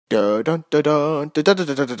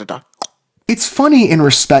It's funny in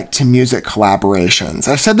respect to music collaborations.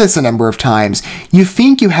 I've said this a number of times. You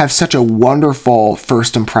think you have such a wonderful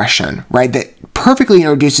first impression, right? That perfectly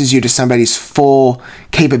introduces you to somebody's full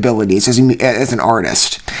capabilities as an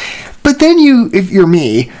artist. But then if you're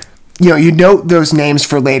me, you note those names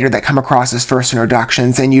for later that come across as first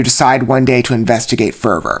introductions, and you decide one day to investigate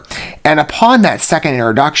further. And upon that second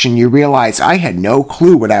introduction, you realize I had no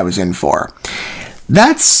clue what I was in for.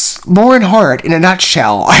 That's Lauren Hart in a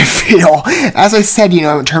nutshell, I feel. As I said,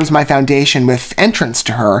 in terms of my foundation with entrance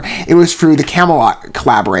to her, it was through the Camelot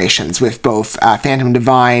collaborations with both Phantom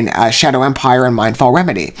Divine, Shadow Empire, and Mindfall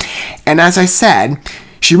Remedy. And as I said,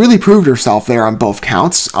 she really proved herself there on both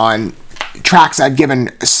counts, on tracks I've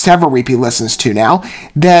given several repeat listens to now,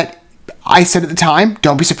 that I said at the time,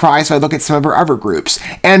 don't be surprised if I look at some of her other groups.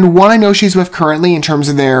 And one I know she's with currently in terms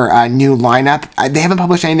of their new lineup. They haven't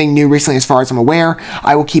published anything new recently as far as I'm aware.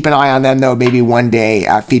 I will keep an eye on them, though, maybe one day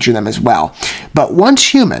feature them as well. But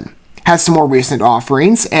Once Human has some more recent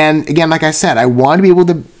offerings. And again, like I said, I want to be able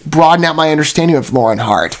to broaden out my understanding of Lauren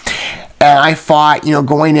Hart. And I thought,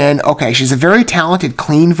 going in, okay, she's a very talented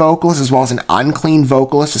clean vocalist as well as an unclean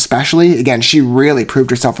vocalist especially. Again, she really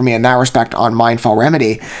proved herself for me in that respect on Mindfall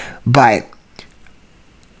Remedy. But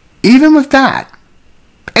even with that,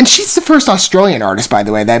 and she's the first Australian artist, by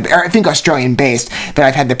the way, I think Australian-based, that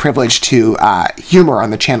I've had the privilege to humor on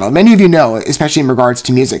the channel. Many of you know, especially in regards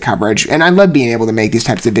to music coverage, and I love being able to make these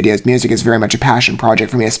types of videos. Music is very much a passion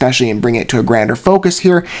project for me, especially in bringing it to a grander focus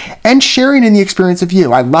here, and sharing in the experience of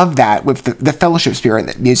you. I love that with the fellowship spirit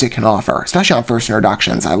that music can offer, especially on first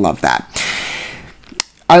introductions. I love that.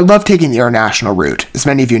 I love taking the international route, as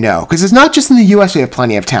many of you know, because it's not just in the US we have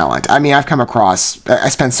plenty of talent. I mean, I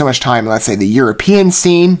spent so much time in, let's say, the European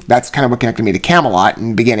scene. That's kind of what connected me to Camelot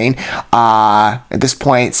in the beginning. At this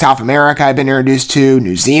point, South America I've been introduced to,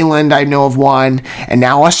 New Zealand I know of one, and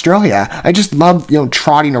now Australia. I just love,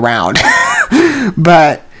 trotting around.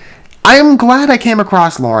 But I'm glad I came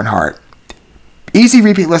across Lauren Hart. Easy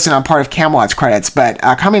repeat listen on part of Camelot's credits, but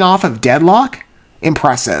coming off of Deadlock,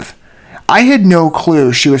 impressive. I had no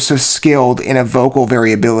clue she was so skilled in a vocal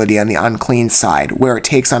variability on the unclean side, where it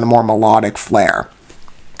takes on a more melodic flair.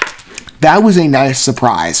 That was a nice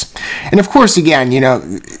surprise. And of course, again,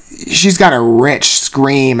 she's got a rich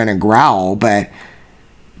scream and a growl, but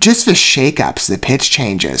just the shake-ups, the pitch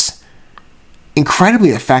changes,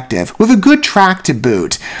 incredibly effective, with a good track to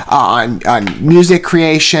boot on music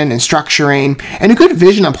creation and structuring, and a good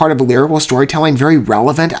vision on part of the lyrical storytelling, very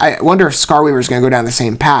relevant. I wonder if Scarweaver is going to go down the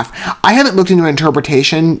same path. I haven't looked into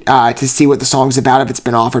interpretation to see what the song's about, if it's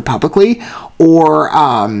been offered publicly, or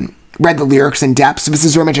read the lyrics in depth. So this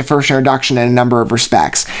is very much a first introduction in a number of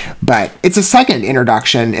respects. But it's a second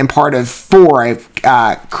introduction in part of 4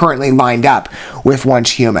 I've currently lined up with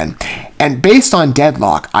Once Human. And based on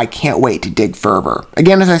Deadlock, I can't wait to dig further.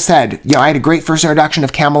 Again, as I said, I had a great first introduction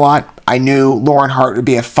of Camelot. I knew Lauren Hart would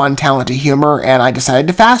be a fun talent to humor, and I decided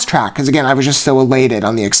to fast track, because again, I was just so elated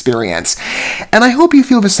on the experience. And I hope you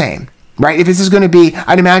feel the same. Right? If this is going to be,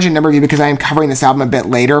 I'd imagine a number of you, because I am covering this album a bit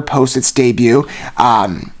later, post its debut,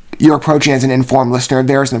 you're approaching as an informed listener of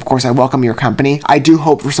theirs, and of course I welcome your company. I do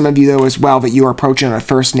hope for some of you, though, as well, that you are approaching on a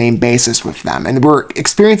first-name basis with them, and we're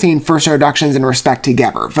experiencing first introductions in respect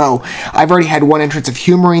together, though I've already had one entrance of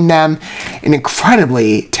humoring them, an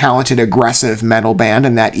incredibly talented, aggressive metal band,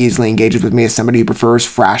 and that easily engages with me as somebody who prefers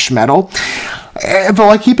thrash metal. But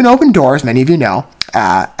I keep an open door, as many of you know,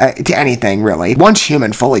 to anything, really. Once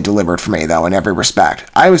Human fully delivered for me, though, in every respect.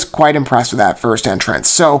 I was quite impressed with that first entrance.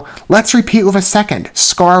 So let's repeat with a second.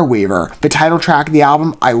 Scarweaver, the title track of the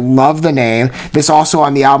album. I love the name. This also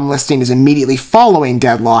on the album listing is immediately following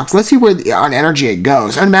Deadlock. So let's see where on energy it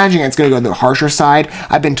goes. I'm imagining it's going to go to the harsher side.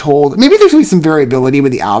 I've been told maybe there's going to be some variability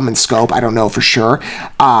with the album and scope. I don't know for sure.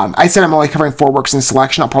 I said I'm only covering 4 works in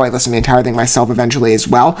selection. I'll probably listen to the entire thing myself eventually as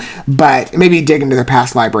well. But maybe dig into their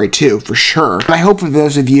past library too, for sure. And I hope for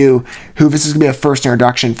those of you who this is going to be a first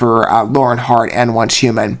introduction for Lauren Hart and Once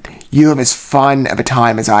Human, you have as fun of a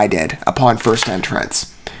time as I did upon first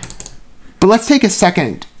entrance. But let's take a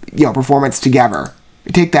second, performance together.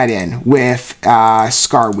 Take that in with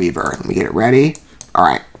Scarweaver. Let me get it ready. All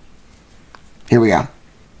right, here we go.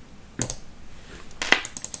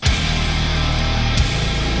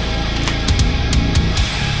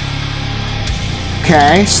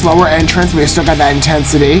 Okay, slower entrance, we still got that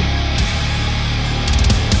intensity.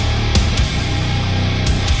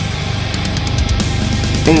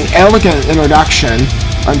 An elegant introduction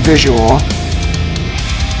on visual.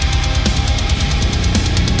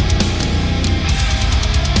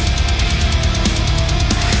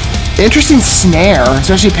 Interesting snare,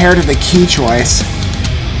 especially paired with the key choice.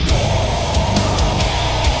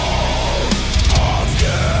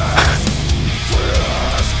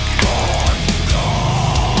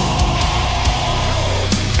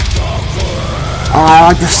 I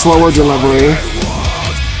like the slower delivery.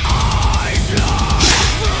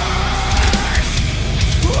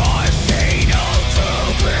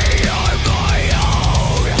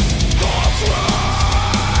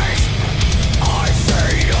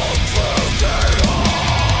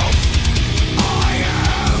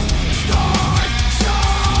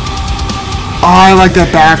 Oh, I like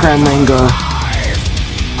that background linger.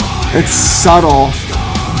 It's subtle.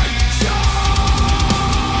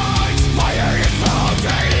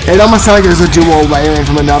 It almost sounds like there's a dual layering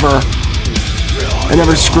from another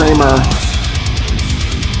screamer.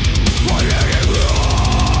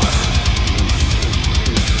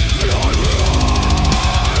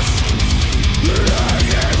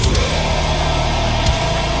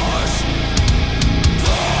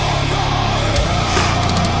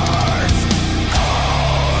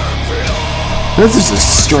 This is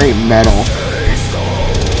just straight metal.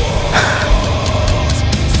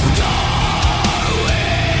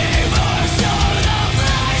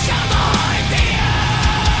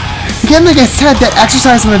 Again, like I said, that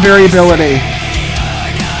exercise in the variability.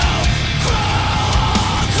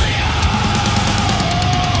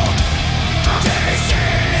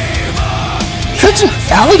 Such an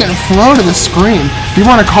elegant flow to the scream, if you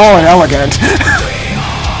want to call it elegant.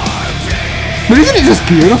 But isn't it just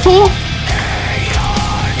beautiful?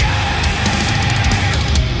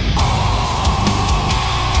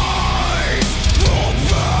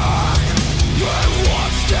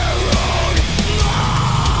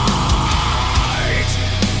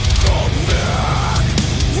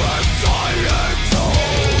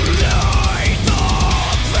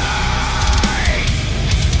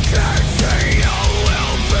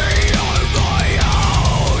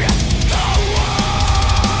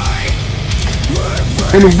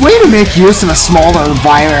 And a way to make use of a smaller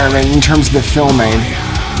environment in terms of the filming.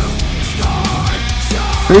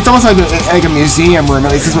 But it's almost like a museum room,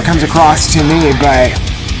 at least is what comes across to me, but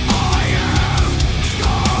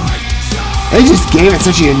they just gave it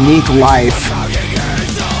such a unique life.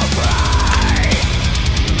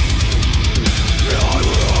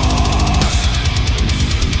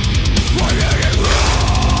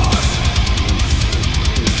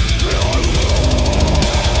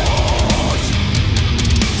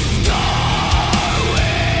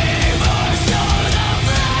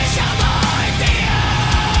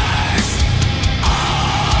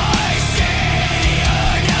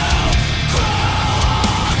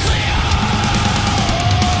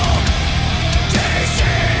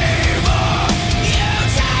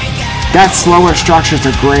 That slower structure is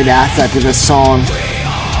a great asset to this song.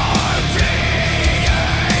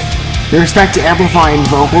 With respect to amplifying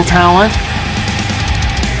vocal talent,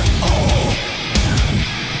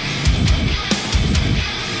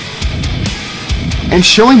 and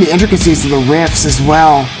showing the intricacies of the riffs as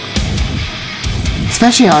well,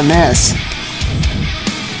 especially on this.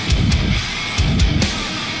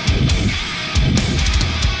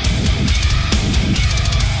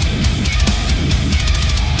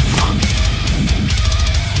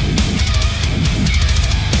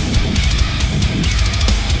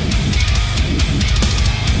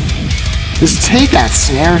 Just take that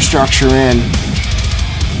snare structure in.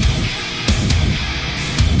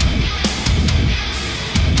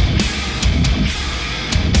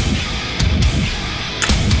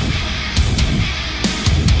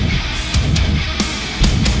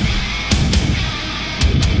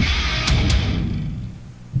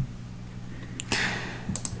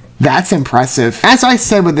 That's impressive. As I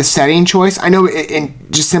said with the setting choice, I know in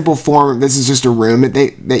just simple form, this is just a room that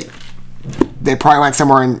they probably went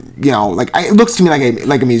somewhere and, you know, like, it looks to me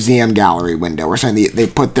like a museum gallery window or something. They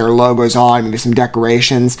put their logos on, maybe some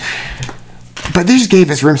decorations. But they just gave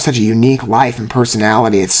this room such a unique life and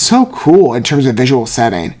personality. It's so cool in terms of visual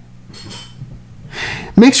setting.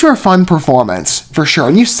 Makes for a fun performance, for sure.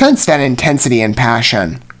 And you sense that intensity and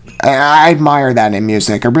passion. I admire that in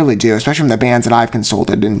music. I really do, especially from the bands that I've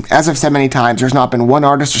consulted. And as I've said many times, there's not been one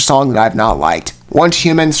artist or song that I've not liked. Once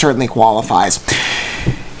Human certainly qualifies.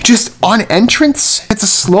 Just on entrance, it's a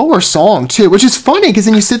slower song too, which is funny because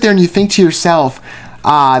then you sit there and you think to yourself,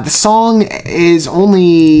 the song is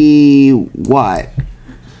only, what?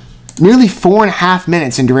 Nearly 4.5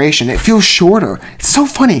 minutes in duration. It feels shorter. It's so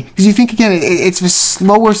funny because you think, again, it's a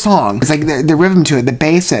slower song. It's like the rhythm to it, the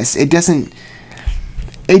basis. It doesn't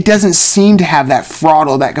seem to have that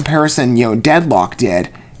throttle, that comparison, you know, Deadlock did.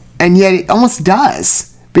 And yet it almost does.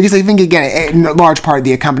 Because I think, again, in large part,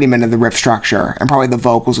 the accompaniment of the riff structure, and probably the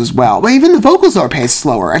vocals as well. But even the vocals are paced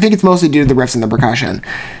slower. I think it's mostly due to the riffs and the percussion.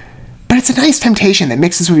 But it's a nice temptation that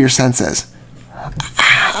mixes with your senses.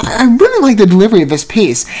 I really like the delivery of this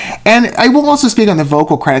piece. And I will also speak on the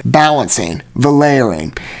vocal credit, balancing, the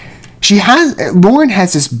layering. Lauren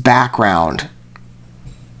has this background.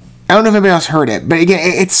 I don't know if anybody else heard it, but again,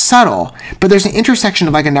 it's subtle, but there's an intersection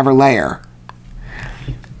of like another layer.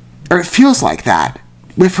 Or it feels like that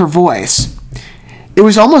with her voice. It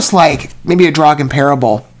was almost like maybe a draw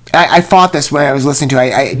comparable. I thought this when I was listening to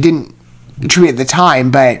it. I didn't attribute it at the time,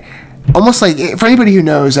 but almost like, for anybody who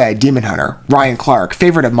knows Demon Hunter, Ryan Clark,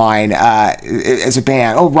 favorite of mine as a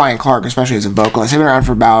band. Oh, Ryan Clark, especially as a vocalist. I've been around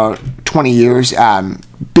for about 20 years,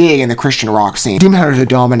 big in the Christian rock scene. Demon Hunter is a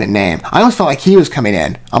dominant name. I almost felt like he was coming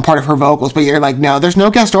in on part of her vocals, but you're like, no, there's no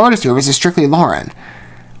guest artist here. This is strictly Lauren.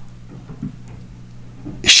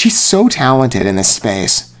 She's so talented in this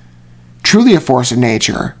space. Truly a force of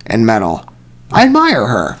nature and metal. I admire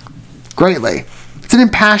her greatly. It's an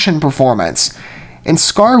impassioned performance. And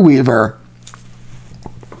Scarweaver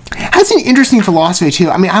has an interesting philosophy too.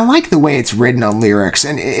 I mean, I like the way it's written on lyrics,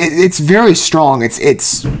 and it's very strong.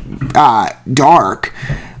 It's dark.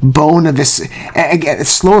 Bone of this, again, it's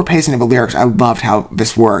slower pacing of the lyrics. I loved how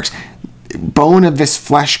this works. Bone of this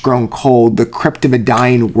flesh grown cold, the crypt of a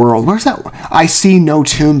dying world. Where's that? I see no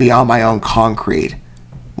tomb beyond my own concrete.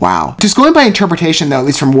 Wow. Just going by interpretation, though, at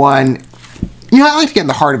least from one, I like to get in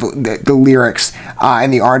the heart of the lyrics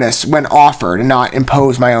and the artists when offered and not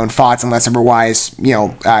impose my own thoughts unless otherwise,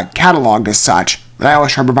 cataloged as such. And I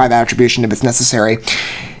always try to provide that attribution if it's necessary.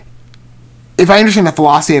 If I understand the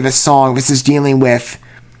philosophy of this song, this is dealing with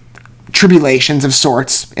tribulations of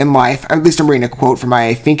sorts in life. At least I'm reading a quote from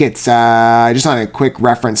I think it's just on a quick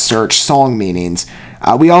reference search, song meanings.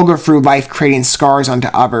 We all go through life creating scars onto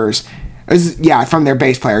others. From their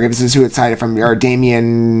bass player. This is who it's cited from,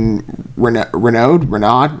 Damien Renaud?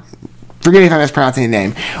 Forget if I'm mispronouncing the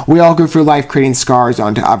name. We all go through life creating scars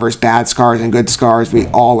onto others, bad scars and good scars. We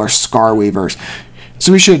all are scar weavers.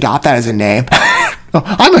 So we should adopt that as a name.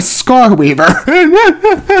 I'm a scar weaver.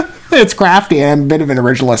 It's crafty, and I'm a bit of an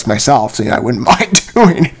originalist myself, so I wouldn't mind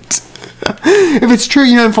doing it. If it's true,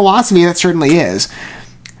 in philosophy, that certainly is.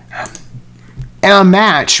 And on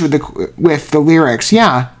match with the lyrics,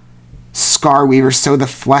 Scar weaver, sew the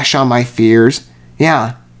flesh on my fears.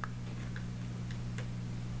 Yeah.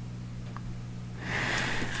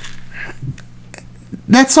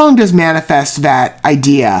 That song does manifest that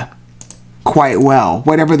idea quite well,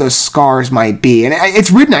 whatever those scars might be. And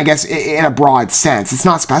it's written, I guess, in a broad sense. It's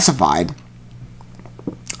not specified.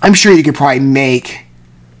 I'm sure you could probably make,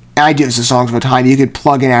 and I do this with songs all the time, you could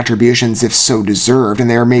plug in attributions if so deserved, and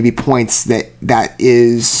there may be points that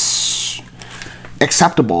is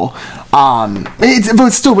acceptable. But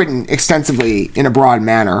it's still written extensively in a broad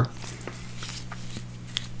manner.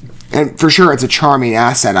 And for sure, it's a charming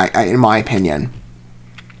asset, in my opinion.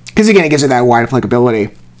 Because again, it gives it that wide applicability.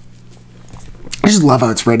 I just love how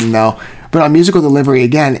it's written, though. But on musical delivery,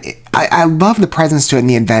 again, I love the presence to it and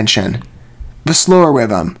the invention. The slower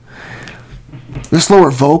rhythm. The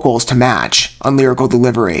slower vocals to match on lyrical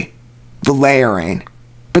delivery. The layering.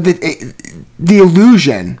 But the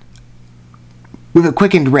illusion with a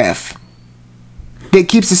quickened riff that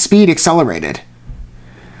keeps the speed accelerated.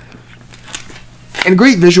 And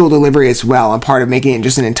great visual delivery as well, on part of making it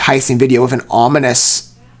just an enticing video with an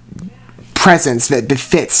ominous presence that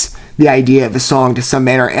befits the idea of the song to some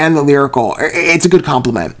manner, and the lyrical. It's a good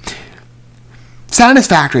compliment.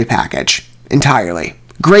 Satisfactory package, entirely.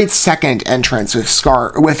 Great second entrance with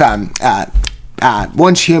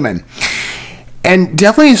Once Human. And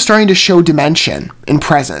definitely is starting to show dimension and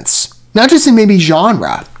presence. Not just in maybe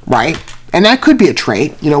genre, right? And that could be a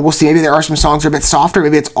trait. We'll see. Maybe there are some songs that are a bit softer.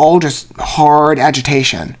 Maybe it's all just hard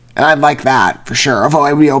agitation. And I'd like that, for sure. Although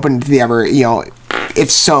I would be open to the ever, if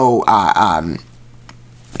so,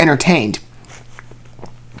 entertained.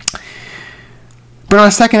 But on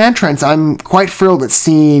a second entrance, I'm quite thrilled at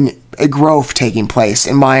seeing a growth taking place,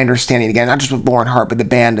 in my understanding. Again, not just with Lauren Hart, but the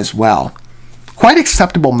band as well. Quite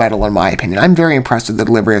acceptable metal, in my opinion. I'm very impressed with the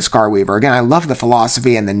delivery of Scarweaver. Again, I love the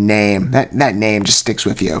philosophy and the name. That name just sticks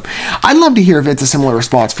with you. I'd love to hear if it's a similar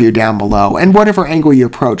response for you down below. And whatever angle you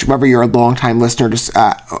approach, whether you're a long-time listener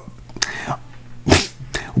to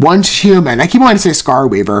Once Human, I keep wanting to say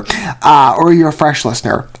Scarweaver, or you're a fresh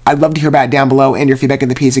listener. I'd love to hear about it down below, and your feedback in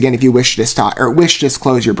the piece, again, if you wish to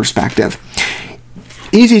disclose your perspective.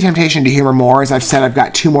 Easy temptation to humor more. As I've said, I've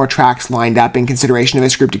got 2 more tracks lined up in consideration of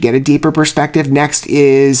this group to get a deeper perspective. Next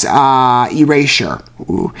is Erasure.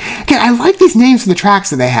 Ooh. Okay, I like these names for the tracks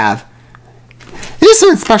that they have. There's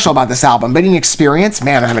something special about this album, but in experience,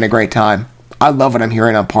 man, I'm having a great time. I love what I'm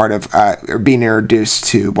hearing on part of being introduced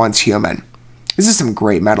to Once Human. This is some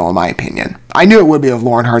great metal in my opinion. I knew it would be of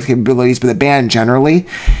Lauren Hart's capabilities, but the band generally,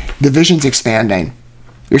 the vision's expanding.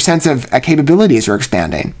 Your sense of capabilities are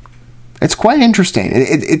expanding. It's quite interesting.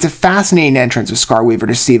 It's a fascinating entrance of Scar Weaver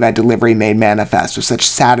to see that delivery made manifest with such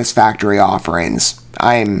satisfactory offerings.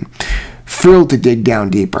 I'm thrilled to dig down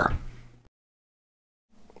deeper.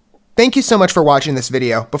 Thank you so much for watching this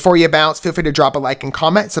video. Before you bounce, feel free to drop a like and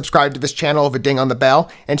comment, subscribe to this channel with a ding on the bell,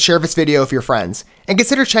 and share this video with your friends. And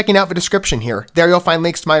consider checking out the description here. There you'll find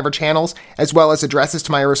links to my other channels, as well as addresses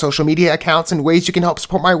to my other social media accounts and ways you can help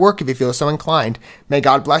support my work if you feel so inclined. May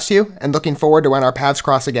God bless you, and looking forward to when our paths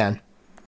cross again.